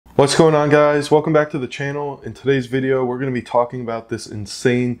What's going on, guys? Welcome back to the channel. In today's video, we're going to be talking about this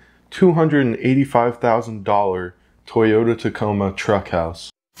insane $285,000 Toyota Tacoma truck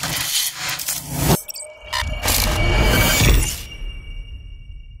house.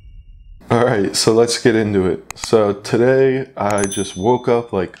 Alright, so let's get into it. So today I just woke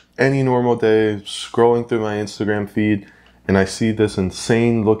up like any normal day, scrolling through my Instagram feed, and I see this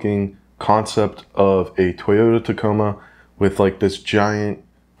insane looking concept of a Toyota Tacoma with like this giant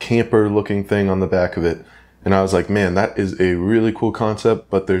camper looking thing on the back of it. And I was like, man, that is a really cool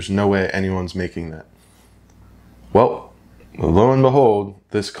concept, but there's no way anyone's making that. Well, lo and behold,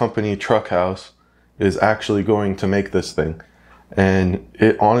 this company TruckHouse is actually going to make this thing. And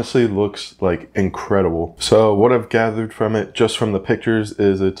it honestly looks like incredible. So what I've gathered from it, just from the pictures,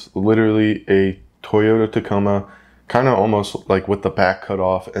 is it's literally a Toyota Tacoma, kind of almost like with the back cut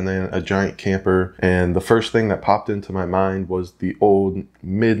off, and then a giant camper. And the first thing that popped into my mind was the old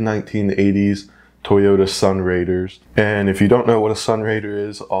mid-1980s Toyota SunRaiders. And if you don't know what a SunRader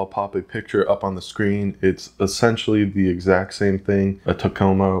is, I'll pop a picture up on the screen. It's essentially the exact same thing, a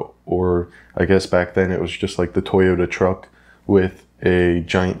Tacoma, or I guess back then it was just like the Toyota truck with a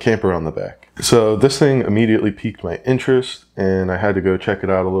giant camper on the back. So this thing immediately piqued my interest, and I had to go check it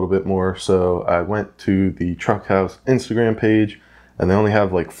out a little bit more. So I went to the TruckHouse Instagram page, and they only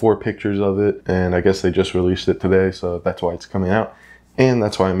have like 4 pictures of it, and I guess they just released it today, so that's why it's coming out, and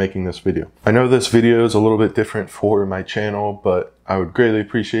that's why I'm making this video. I know this video is a little bit different for my channel, but I would greatly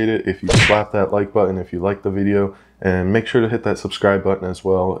appreciate it if you slap that like button if you like the video, and make sure to hit that subscribe button as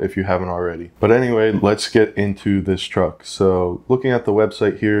well if you haven't already. But anyway, let's get into this truck. So looking at the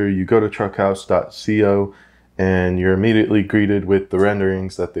website here, you go to truckhouse.co and you're immediately greeted with the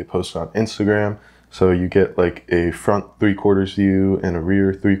renderings that they post on Instagram. So you get like a front 3/4 view and a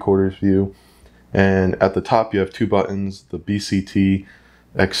rear 3/4 view. And at the top you have 2 buttons, the BCT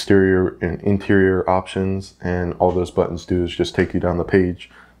exterior and interior options, and all those buttons do is just take you down the page,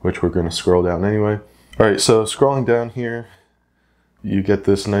 which we're going to scroll down anyway. Alright, so scrolling down here, you get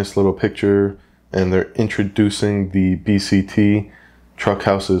this nice little picture, and they're introducing the BCT,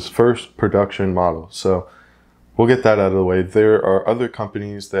 TruckHouse's first production model. So we'll get that out of the way. There are other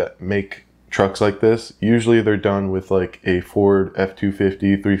companies that make trucks like this. Usually they're done with like a Ford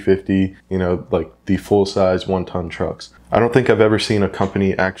F-250, 350, you know, like the full-size 1-ton trucks. I don't think I've ever seen a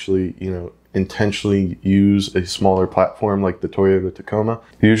company actually, you know, intentionally use a smaller platform like the Toyota Tacoma.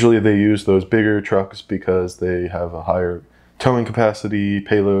 Usually they use those bigger trucks because they have a higher towing capacity,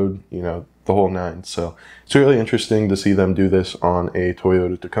 payload, you know, the whole 9. So it's really interesting to see them do this on a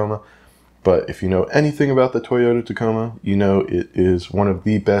Toyota Tacoma. But if you know anything about the Toyota Tacoma, you know it is one of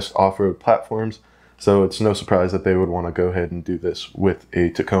the best off-road platforms. So it's no surprise that they would want to go ahead and do this with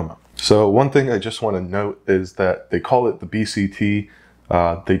a Tacoma. So one thing I just want to note is that they call it the BCT.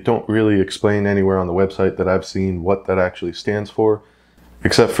 They don't really explain anywhere on the website that I've seen what that actually stands for,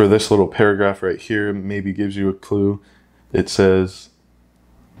 except for this little paragraph right here, maybe gives you a clue. It says,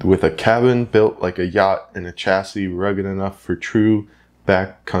 with a cabin built like a yacht and a chassis rugged enough for true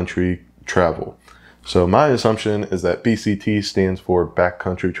backcountry travel. So my assumption is that BCT stands for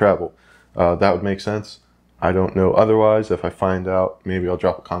backcountry travel. That would make sense. I don't know otherwise. If I find out, maybe I'll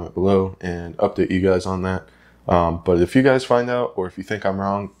drop a comment below and update you guys on that. But if you guys find out, or if you think I'm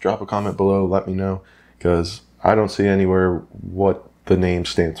wrong, drop a comment below, let me know, because I don't see anywhere what the name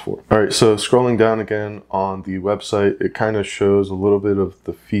stands for. Alright, so scrolling down again on the website, it kind of shows a little bit of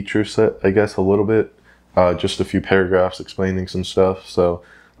the feature set, I guess a little bit, just a few paragraphs explaining some stuff. So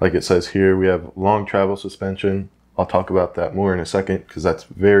like it says here, we have long travel suspension. I'll talk about that more in a second because that's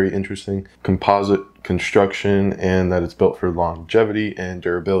very interesting. Composite construction, and that it's built for longevity and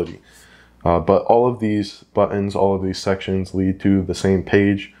durability. But all of these buttons, all of these sections lead to the same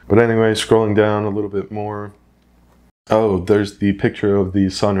page. But anyway, scrolling down a little bit more. Oh, there's the picture of the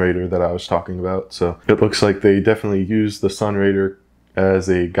SunRader that I was talking about. So it looks like they definitely used the SunRader as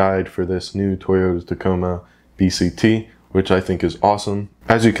a guide for this new Toyota Tacoma BCT, which I think is awesome.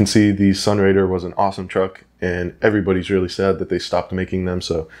 As you can see, the SunRader was an awesome truck, and everybody's really sad that they stopped making them.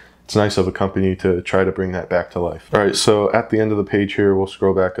 So it's nice of a company to try to bring that back to life. All right, so at the end of the page here, we'll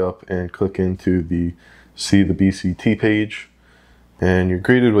scroll back up and click into the See the BCT page, and you're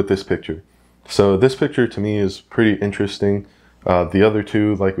greeted with this picture. So this picture to me is pretty interesting. The other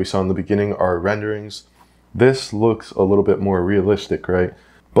two, like we saw in the beginning, are renderings. This looks a little bit more realistic, right?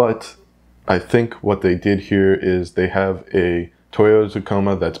 But I think what they did here is they have a Toyota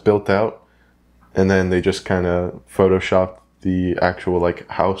Tacoma that's built out, and then they just kind of photoshopped the actual like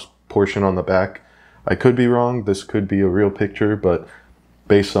house portion on the back. I could be wrong, this could be a real picture, but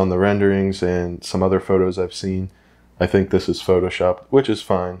based on the renderings and some other photos I've seen, I think this is photoshopped, which is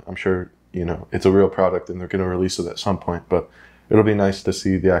fine. I'm sure, you know, it's a real product and they're going to release it at some point, but it'll be nice to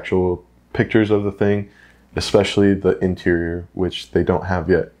see the actual pictures of the thing, especially the interior, which they don't have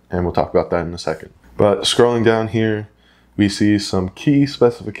yet, and we'll talk about that in a second. But scrolling down here, we see some key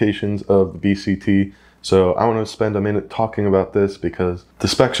specifications of the BCT. So I want to spend a minute talking about this because the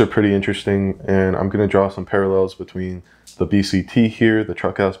specs are pretty interesting, and I'm going to draw some parallels between the BCT here, the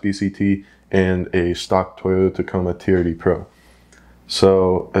TruckHouse BCT, and a stock Toyota Tacoma TRD Pro.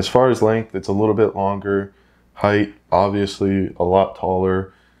 So as far as length, it's a little bit longer. Height, obviously a lot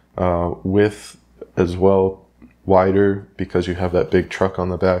taller. Width as well, wider because you have that big truck on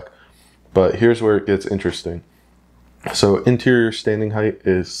the back. But here's where it gets interesting. So interior standing height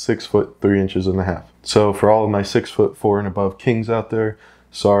is 6 foot 3 inches and a half. So for all of my 6'4" and above kings out there,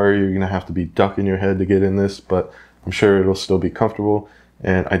 sorry, you're gonna have to be ducking your head to get in this, but I'm sure it'll still be comfortable.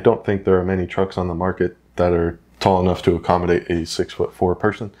 And I don't think there are many trucks on the market that are tall enough to accommodate a 6'4"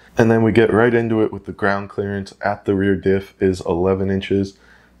 person. And then we get right into it with the ground clearance at the rear diff is 11 inches.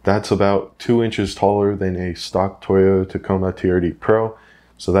 That's about 2 inches taller than a stock Toyota Tacoma TRD Pro.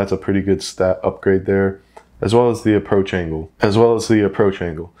 So that's a pretty good stat upgrade there, as well as the approach angle.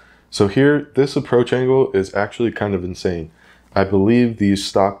 So here, this approach angle is actually kind of insane. I believe the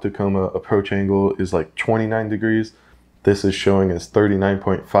stock Tacoma approach angle is like 29 degrees. This is showing as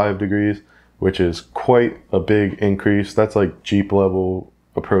 39.5 degrees, which is quite a big increase. That's like Jeep level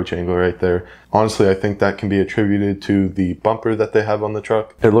approach angle right there. Honestly, I think that can be attributed to the bumper that they have on the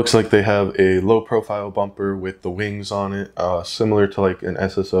truck. It looks like they have a low profile bumper with the wings on it, similar to like an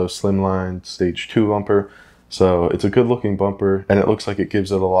SSO Slimline Stage 2 bumper. So it's a good looking bumper, and it looks like it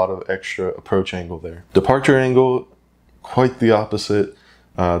gives it a lot of extra approach angle there. Departure angle, quite the opposite.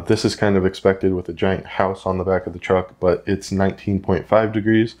 This is kind of expected with a giant house on the back of the truck, but it's 19.5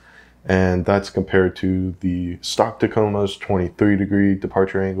 degrees. And that's compared to the stock Tacoma's 23 degree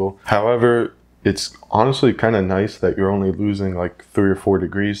departure angle. However, it's honestly kind of nice that you're only losing like 3 or 4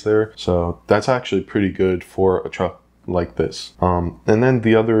 degrees there. So that's actually pretty good for a truck like this. And then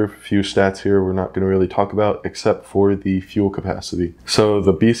the other few stats here we're not going to really talk about except for the fuel capacity. So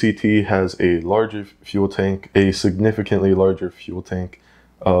the BCT has a larger fuel tank, a significantly larger fuel tank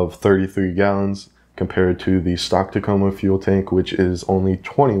of 33 gallons. Compared to the stock Tacoma fuel tank, which is only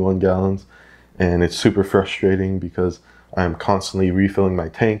 21 gallons. And it's super frustrating because I'm constantly refilling my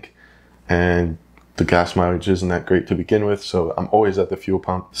tank and the gas mileage isn't that great to begin with, so I'm always at the fuel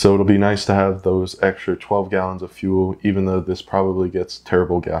pump. So it'll be nice to have those extra 12 gallons of fuel, even though this probably gets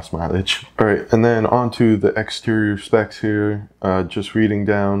terrible gas mileage. All right, and then on to the exterior specs here. Just reading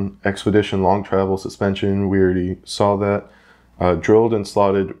down, Expedition long travel suspension, we already saw that. Drilled and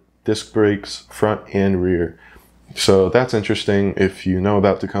slotted disc brakes front and rear. So that's interesting. If you know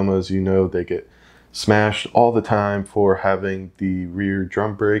about Tacomas, you know they get smashed all the time for having the rear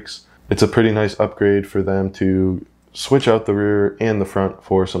drum brakes. It's a pretty nice upgrade for them to switch out the rear and the front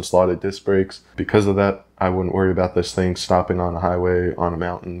for some slotted disc brakes. Because of that, I wouldn't worry about this thing stopping on a highway, on a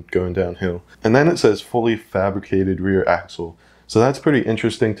mountain, going downhill. And then it says fully fabricated rear axle. So that's pretty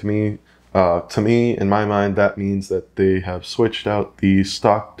interesting to me. In my mind, that means that they have switched out the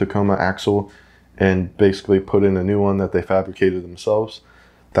stock Tacoma axle and basically put in a new one that they fabricated themselves.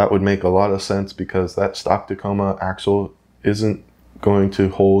 That would make a lot of sense because that stock Tacoma axle isn't going to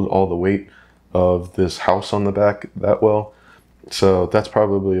hold all the weight of this house on the back that well. So that's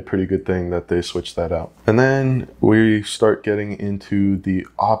probably a pretty good thing that they switched that out. And then we start getting into the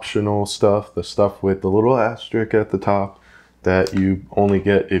optional stuff, the stuff with the little asterisk at the top that you only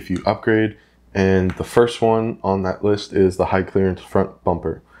get if you upgrade. And the first one on that list is the high clearance front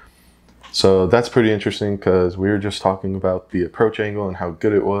bumper. So that's pretty interesting because we were just talking about the approach angle and how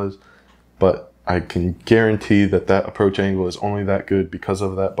good it was, but I can guarantee that that approach angle is only that good because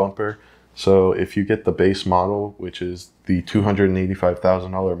of that bumper. So if you get the base model, which is the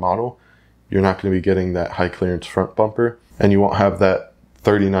 $285,000 model, you're not going to be getting that high clearance front bumper, and you won't have that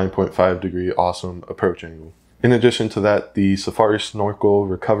 39.5 degree awesome approach angle. In addition to that, the Safari snorkel,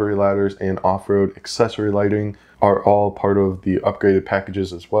 recovery ladders, and off-road accessory lighting are all part of the upgraded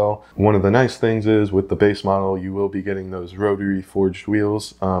packages as well. One of the nice things is with the base model, you will be getting those rotary forged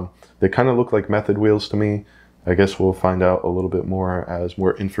wheels. They kind of look like method wheels to me. I guess we'll find out a little bit more as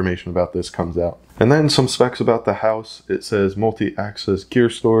more information about this comes out. And then some specs about the house. It says multi-axis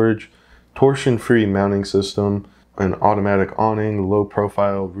gear storage, torsion-free mounting system, an automatic awning,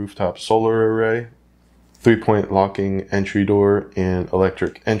 low-profile rooftop solar array, 3-point locking entry door, and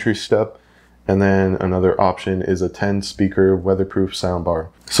electric entry step. And then another option is a 10-speaker weatherproof soundbar.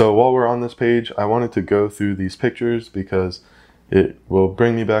 So while we're on this page, I wanted to go through these pictures because it will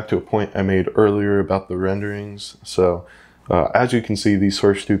bring me back to a point I made earlier about the renderings. So as you can see, these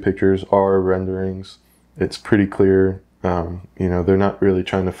first two pictures are renderings. It's pretty clear. You know, they're not really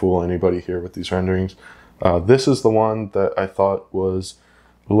trying to fool anybody here with these renderings. This is the one that I thought was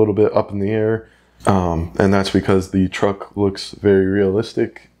a little bit up in the air, and that's because the truck looks very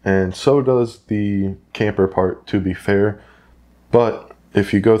realistic, and so does the camper part, to be fair. But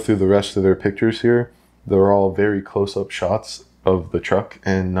if you go through the rest of their pictures here, they're all very close-up shots of the truck,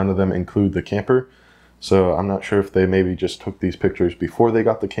 and none of them include the camper. So I'm not sure if they maybe just took these pictures before they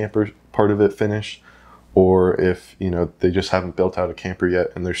got the camper part of it finished, or if, you know, they just haven't built out a camper yet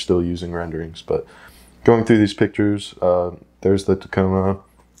and they're still using renderings. But going through these pictures, there's the Tacoma.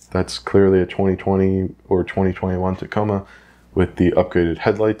 That's clearly a 2020 or 2021 Tacoma with the upgraded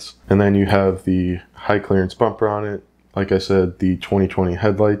headlights. And then you have the high clearance bumper on it. Like I said, the 2020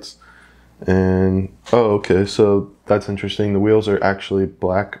 headlights. And, oh, okay, so that's interesting. The wheels are actually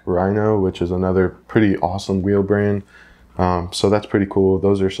Black Rhino, which is another pretty awesome wheel brand. So that's pretty cool.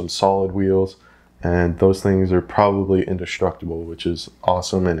 Those are some solid wheels, and those things are probably indestructible, which is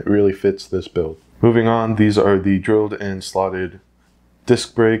awesome, and it really fits this build. Moving on, these are the drilled and slotted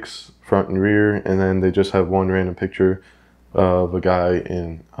disc brakes, front and rear, and then they just have one random picture of a guy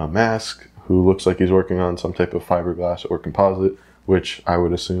in a mask who looks like he's working on some type of fiberglass or composite, which I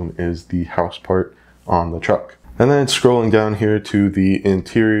would assume is the house part on the truck. And then scrolling down here to the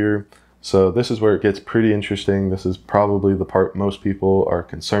interior. So this is where it gets pretty interesting. This is probably the part most people are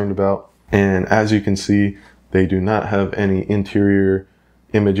concerned about. And as you can see, they do not have any interior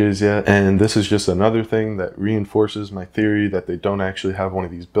images yet. And this is just another thing that reinforces my theory that they don't actually have one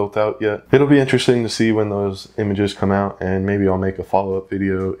of these built out yet. It'll be interesting to see when those images come out, and maybe I'll make a follow-up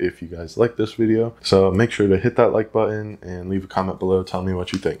video if you guys like this video. So make sure to hit that like button and leave a comment below, tell me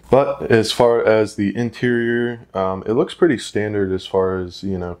what you think. But as far as the interior, it looks pretty standard as far as,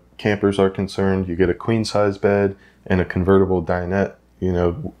 you know, campers are concerned. You get a queen size bed and a convertible dinette, you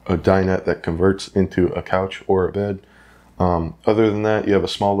know, a dinette that converts into a couch or a bed. Other than that, you have a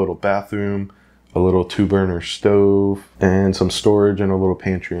small little bathroom, a little 2-burner stove, and some storage and a little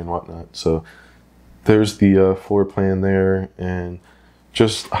pantry and whatnot. So there's the floor plan there, and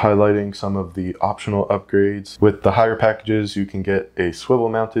just highlighting some of the optional upgrades. With the higher packages, you can get a swivel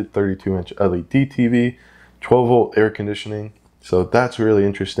mounted 32-inch LED TV, 12-volt air conditioning. So that's really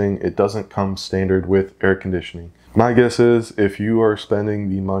interesting. It doesn't come standard with air conditioning. My guess is if you are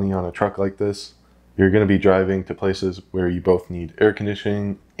spending the money on a truck like this, you're going to be driving to places where you both need air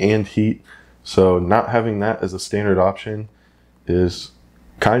conditioning and heat. So not having that as a standard option is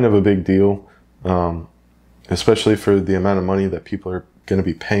kind of a big deal, especially for the amount of money that people are going to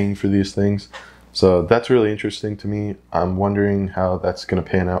be paying for these things. So that's really interesting to me. I'm wondering how that's going to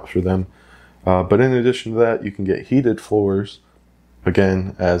pan out for them. But in addition to that, you can get heated floors,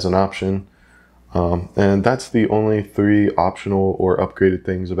 again, as an option. And that's the only 3 optional or upgraded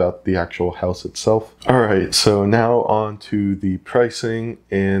things about the actual house itself. All right, so now on to the pricing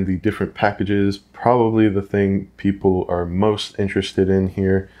and the different packages. Probably the thing people are most interested in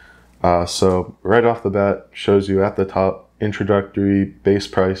here. So right off the bat, shows you at the top, introductory base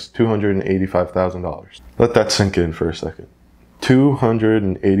price, $285,000. Let that sink in for a second.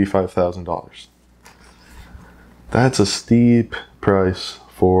 $285,000. That's a steep price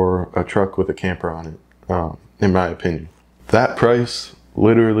for a truck with a camper on it, in my opinion. That price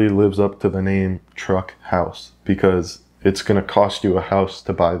literally lives up to the name TruckHouse, because it's gonna cost you a house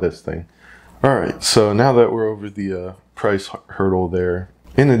to buy this thing. All right, so now that we're over the price hurdle there,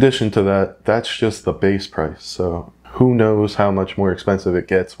 in addition to that, that's just the base price. So who knows how much more expensive it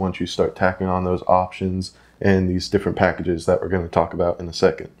gets once you start tacking on those options and these different packages that we're gonna talk about in a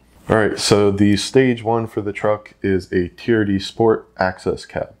second. All right, so the stage 1 for the truck is a TRD Sport access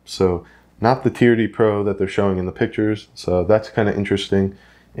cab. So not the TRD Pro that they're showing in the pictures. So that's kind of interesting.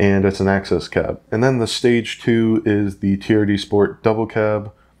 And it's an access cab. And then the stage 2 is the TRD Sport double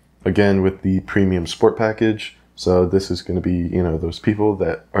cab, again with the premium sport package. So this is going to be, you know, those people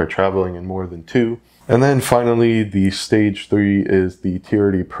that are traveling in more than 2. And then finally, the stage 3 is the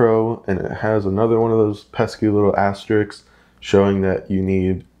TRD Pro, and it has another one of those pesky little asterisks showing that you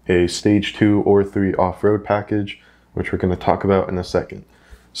need a stage 2 or 3 off-road package, which we're going to talk about in a second.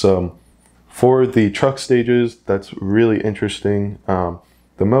 So for the truck stages, that's really interesting.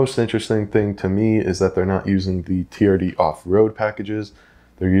 The most interesting thing to me is that they're not using the TRD off-road packages.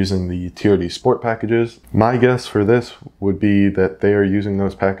 They're using the TRD Sport packages. My guess for this would be that they are using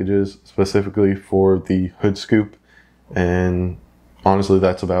those packages specifically for the hood scoop. And honestly,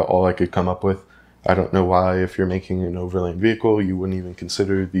 that's about all I could come up with. I don't know why, if you're making an overland vehicle, you wouldn't even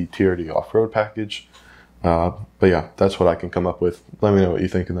consider the TRD off-road package. But yeah, that's what I can come up with. Let me know what you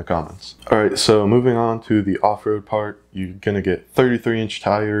think in the comments. All right, so moving on to the off-road part, you're gonna get 33-inch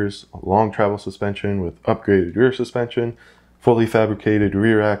tires, a long travel suspension with upgraded rear suspension, fully fabricated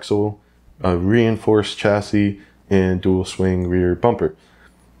rear axle, a reinforced chassis, and dual swing rear bumper.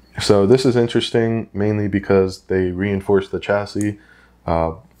 So this is interesting mainly because they reinforce the chassis.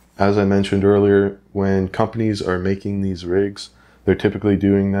 As I mentioned earlier, when companies are making these rigs, they're typically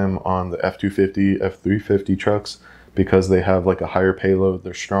doing them on the F250, F350 trucks because they have like a higher payload,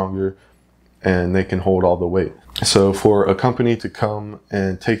 they're stronger, and they can hold all the weight. So for a company to come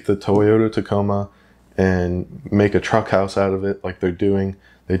and take the Toyota Tacoma and make a truck house out of it like they're doing,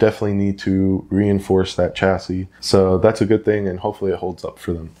 they definitely need to reinforce that chassis. So that's a good thing, and hopefully it holds up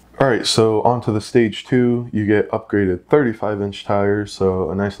for them. All right, so on to the stage 2, you get upgraded 35-inch tires, so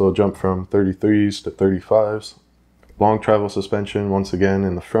a nice little jump from 33s to 35s. Long travel suspension once again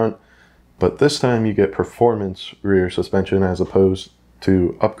in the front, but this time you get performance rear suspension as opposed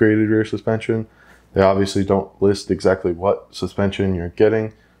to upgraded rear suspension. They obviously don't list exactly what suspension you're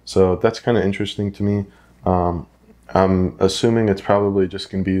getting, so that's kind of interesting to me. I'm assuming it's probably just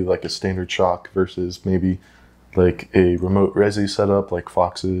going to be like a standard shock versus maybe like a remote resi setup like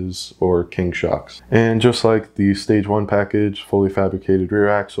Fox's or King shocks. And just like the stage 1 package, fully fabricated rear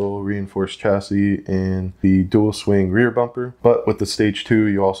axle, reinforced chassis, and the dual swing rear bumper. But with the stage 2,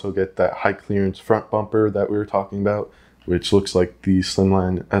 you also get that high clearance front bumper that we were talking about, which looks like the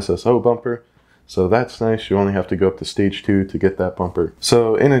Slimline SSO bumper. So that's nice. You only have to go up to stage 2 to get that bumper.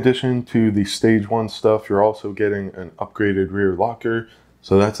 So in addition to the stage 1 stuff, you're also getting an upgraded rear locker.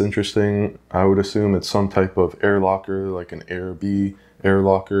 So that's interesting. I would assume it's some type of air locker, like an AirB air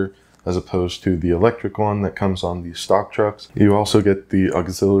locker, as opposed to the electric one that comes on the stock trucks. You also get the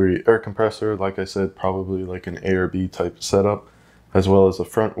auxiliary air compressor, like I said, probably like an AirB type setup, as well as a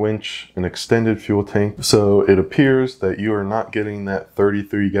front winch, an extended fuel tank. So it appears that you are not getting that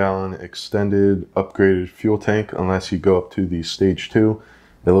 33-gallon extended upgraded fuel tank unless you go up to the stage 2.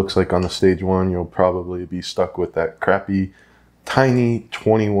 It looks like on the stage 1, you'll probably be stuck with that crappy tiny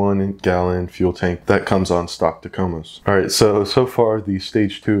 21-gallon fuel tank that comes on stock Tacomas. All right, so far the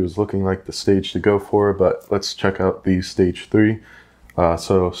stage 2 is looking like the stage to go for, but let's check out the stage 3.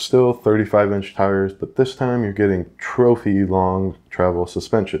 So still 35-inch tires, but this time you're getting trophy long travel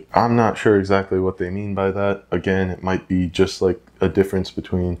suspension. I'm not sure exactly what they mean by that. Again, it might be just like a difference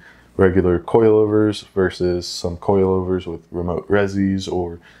between regular coilovers versus some coilovers with remote resis,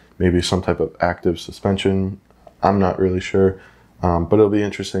 or maybe some type of active suspension. I'm not really sure, but it'll be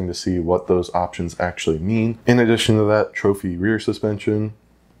interesting to see what those options actually mean. In addition to that, trophy rear suspension,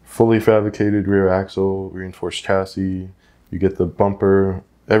 fully fabricated rear axle, reinforced chassis, you get the bumper.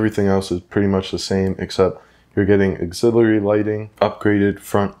 Everything else is pretty much the same, except you're getting auxiliary lighting, upgraded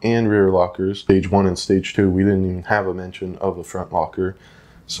front and rear lockers. Stage 1 and stage 2, we didn't even have a mention of a front locker.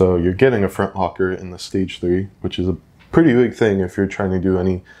 So you're getting a front locker in the stage 3, which is a pretty big thing if you're trying to do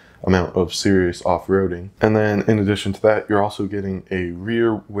any amount of serious off-roading. And then in addition to that, you're also getting a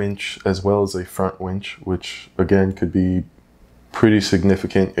rear winch as well as a front winch, which again could be pretty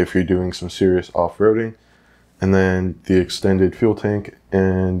significant if you're doing some serious off-roading. And then the extended fuel tank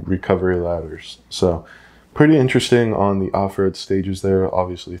and recovery ladders. So pretty interesting on the off-road stages there.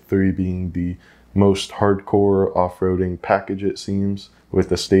 Obviously 3 being the most hardcore off-roading package, it seems, with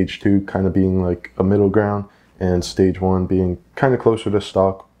the stage 2 kind of being like a middle ground, and stage 1 being kind of closer to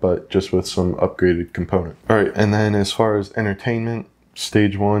stock, but just with some upgraded component. All right, and then as far as entertainment,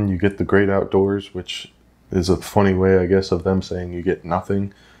 stage 1, you get the great outdoors, which is a funny way, I guess, of them saying you get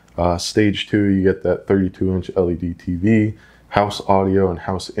nothing. Stage 2, you get that 32-inch LED TV, house audio, and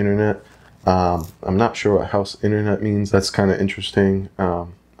house internet. I'm not sure what house internet means. That's kind of interesting.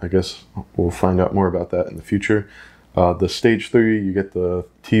 I guess we'll find out more about that in the future. The stage 3, you get the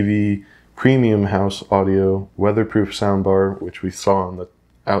TV, premium house audio, weatherproof soundbar, which we saw on the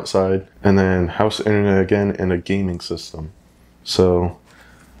outside, and then house internet again, and a gaming system. So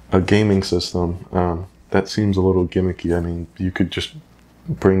a gaming system, that seems a little gimmicky. I mean, you could just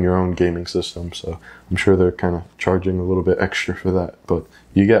bring your own gaming system, so I'm sure they're kind of charging a little bit extra for that, but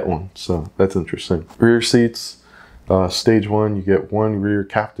you get one, so that's interesting. Rear seats, stage 1, you get 1 rear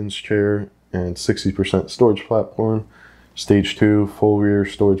captain's chair and 60% storage platform. Stage 2, full rear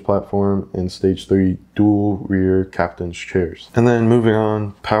storage platform, and stage 3, dual rear captain's chairs. And then moving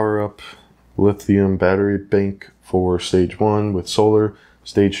on, power up lithium battery bank for stage 1 with solar.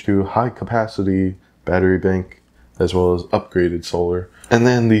 Stage 2, high capacity battery bank, as well as upgraded solar. And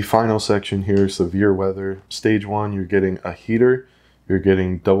then the final section here, severe weather. Stage 1, you're getting a heater, you're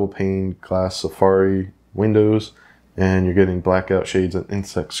getting double pane glass safari windows, and you're getting blackout shades and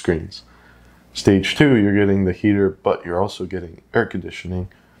insect screens. Stage 2, you're getting the heater, but you're also getting air conditioning.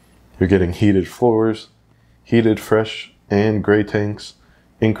 You're getting heated floors, heated fresh and gray tanks,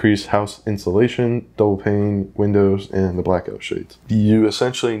 increased house insulation, double pane windows, and the blackout shades. You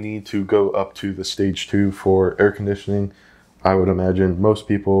essentially need to go up to the stage 2 for air conditioning. I would imagine most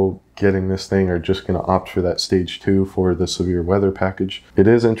people getting this thing are just going to opt for that stage 2 for the severe weather package. It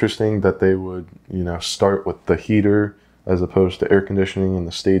is interesting that they would, start with the heater as opposed to air conditioning in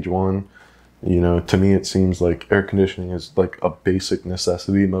the stage 1. To me, it seems like air conditioning is like a basic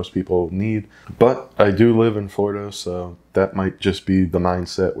necessity most people need. But I do live in Florida, so that might just be the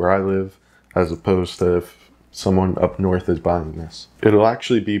mindset where I live, as opposed to if someone up north is buying this. It'll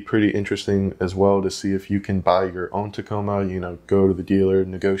actually be pretty interesting as well to see if you can buy your own Tacoma, go to the dealer,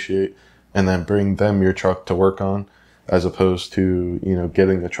 negotiate, and then bring them your truck to work on, as opposed to,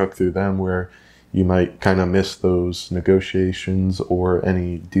 getting the truck through them, where you might kind of miss those negotiations or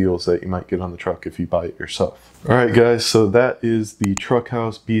any deals that you might get on the truck if you buy it yourself. All right, guys, so that is the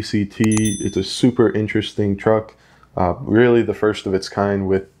TruckHouse BCT. It's a super interesting truck, really the first of its kind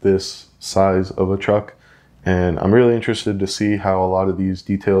with this size of a truck. And I'm really interested to see how a lot of these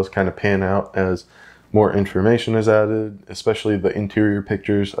details kind of pan out as more information is added, especially the interior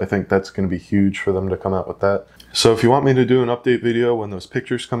pictures. I think that's going to be huge for them to come out with that. So if you want me to do an update video when those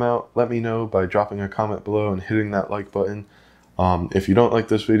pictures come out, let me know by dropping a comment below and hitting that like button. If you don't like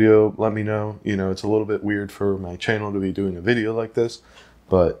this video, let me know. It's a little bit weird for my channel to be doing a video like this,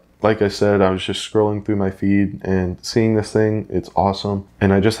 but like I said, I was just scrolling through my feed and seeing this thing. It's awesome.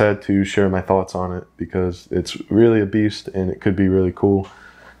 And I just had to share my thoughts on it because it's really a beast and it could be really cool.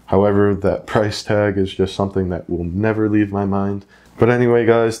 However, that price tag is just something that will never leave my mind. But anyway,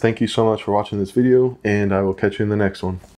 guys, thank you so much for watching this video, and I will catch you in the next one.